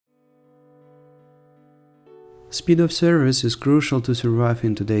Speed of service is crucial to survive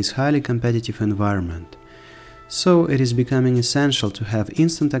in today's highly competitive environment. So it is becoming essential to have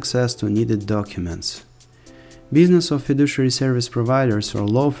instant access to needed documents. Business of fiduciary service providers or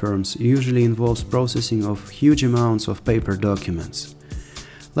law firms usually involves processing of huge amounts of paper documents.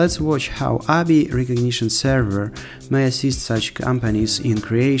 Let's watch how ABBYY Recognition Server may assist such companies in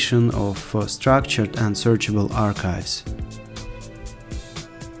creation of structured and searchable archives.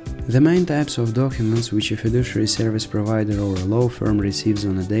 The main types of documents which a fiduciary service provider or a law firm receives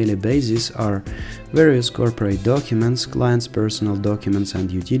on a daily basis are various corporate documents, clients' personal documents and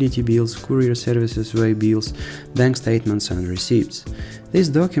utility bills, courier services waybills, bank statements and receipts. These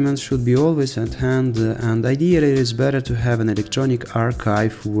documents should be always at hand, and ideally it is better to have an electronic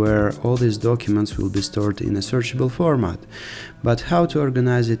archive where all these documents will be stored in a searchable format. But how to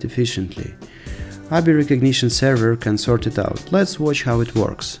organize it efficiently? ABBYY Recognition Server can sort it out. Let's watch how it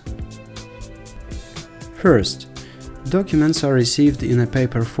works. First, documents are received in a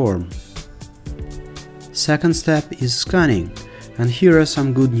paper form. Second step is scanning, and here are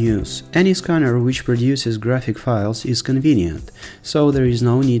some good news. Any scanner which produces graphic files is convenient, so there is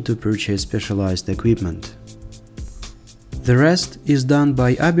no need to purchase specialized equipment. The rest is done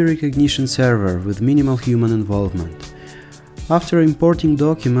by ABBYY Recognition Server with minimal human involvement. After importing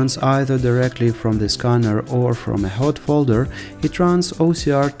documents either directly from the scanner or from a hot folder, it runs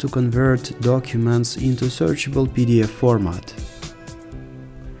OCR to convert documents into searchable PDF format.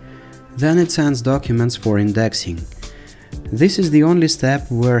 Then it sends documents for indexing. This is the only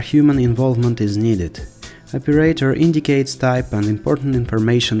step where human involvement is needed. Operator indicates type and important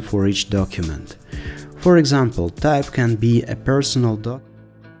information for each document. For example, type can be a personal document.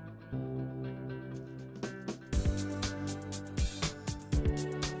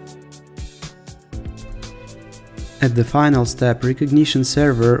 At the final step, Recognition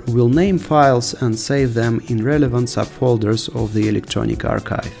Server will name files and save them in relevant subfolders of the electronic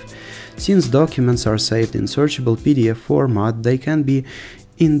archive. Since documents are saved in searchable PDF format, they can be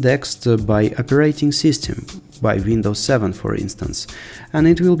indexed by operating system, by Windows 7 for instance, and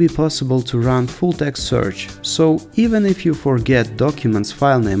it will be possible to run full-text search, so even if you forget documents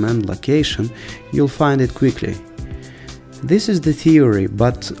file name and location, you'll find it quickly. This is the theory,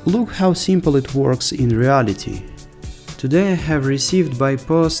 but look how simple it works in reality. Today I have received by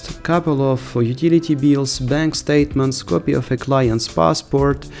post a couple of utility bills, bank statements, copy of a client's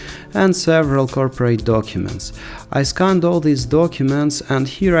passport and several corporate documents. I scanned all these documents and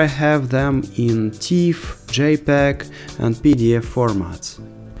here I have them in TIFF, JPEG and PDF formats.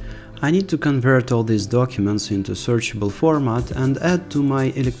 I need to convert all these documents into searchable format and add to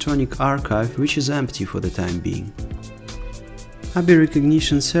my electronic archive, which is empty for the time being. ABBYY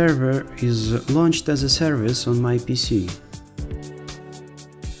Recognition Server is launched as a service on my PC.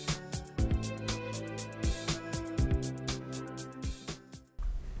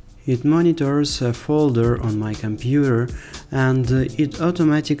 It monitors a folder on my computer and it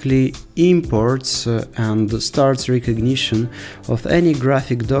automatically imports and starts recognition of any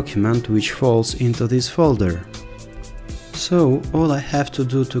graphic document which falls into this folder. So all I have to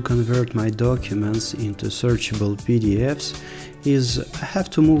do to convert my documents into searchable PDFs is I have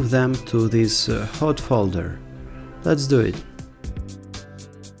to move them to this hot folder. Let's do it.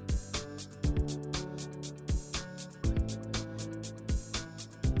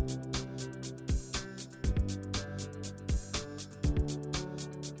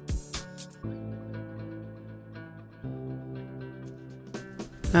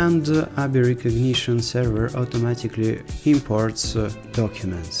 And ABBYY Recognition Server automatically imports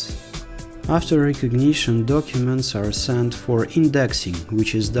documents. After recognition, documents are sent for indexing,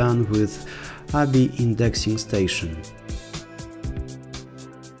 which is done with ABBYY Indexing Station.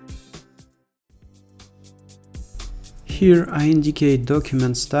 Here I indicate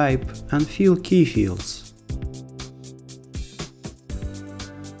documents type and fill key fields.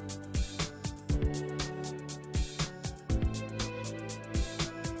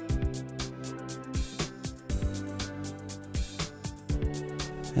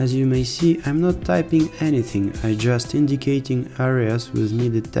 As you may see, I'm not typing anything, I'm just indicating areas with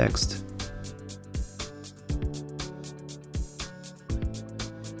needed text.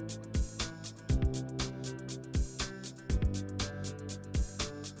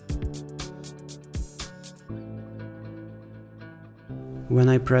 When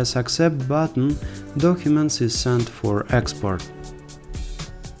I press Accept button, Documents is sent for export.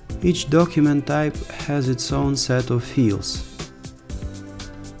 Each document type has its own set of fields.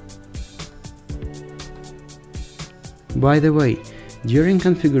 By the way, During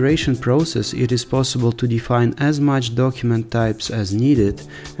configuration process, it is possible to define as much document types as needed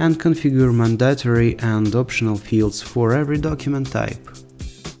and configure mandatory and optional fields for every document type.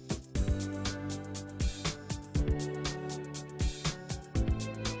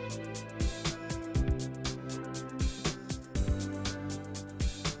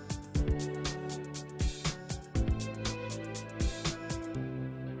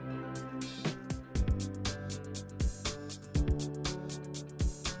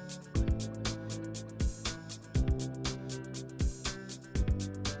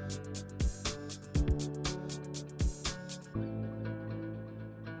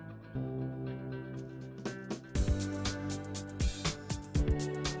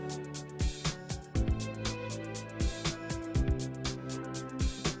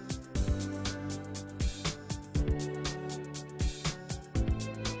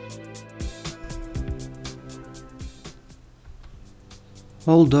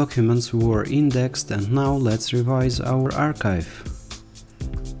 All documents were indexed, and now let's revise our archive.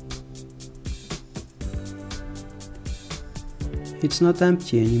 It's not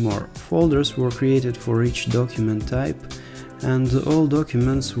empty anymore. Folders were created for each document type, and all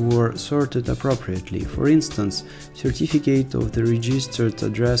documents were sorted appropriately. For instance, certificate of the registered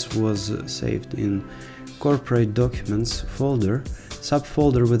address was saved in corporate documents folder,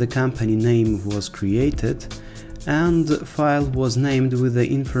 subfolder with the company name was created, and file was named with the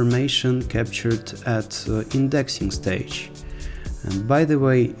information captured at indexing stage. And by the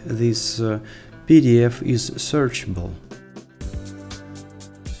way, this PDF is searchable.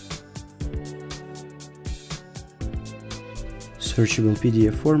 Searchable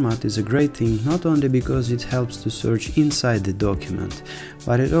PDF format is a great thing not only because it helps to search inside the document,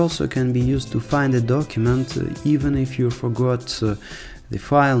 but it also can be used to find a document even if you forgot the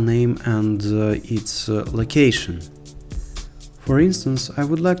file name and its location. For instance, I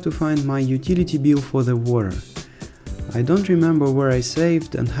would like to find my utility bill for the water. I don't remember where I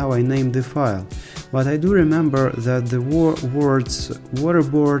saved and how I named the file, but I do remember that the words water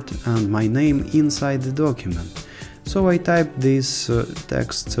board and my name inside the document. So I typed this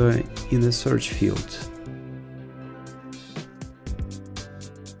text in the search field.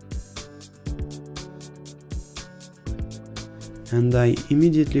 And I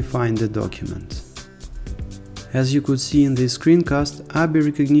immediately find the document. As you could see in this screencast, ABBYY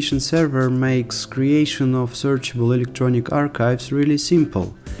Recognition Server makes creation of searchable electronic archives really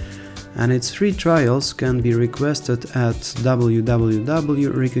simple, and its free trials can be requested at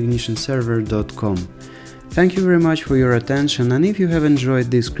www.recognitionserver.com. Thank you very much for your attention, and if you have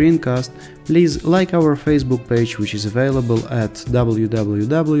enjoyed this screencast, please like our Facebook page, which is available at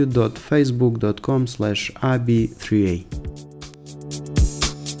www.facebook.com/ABBYY3A.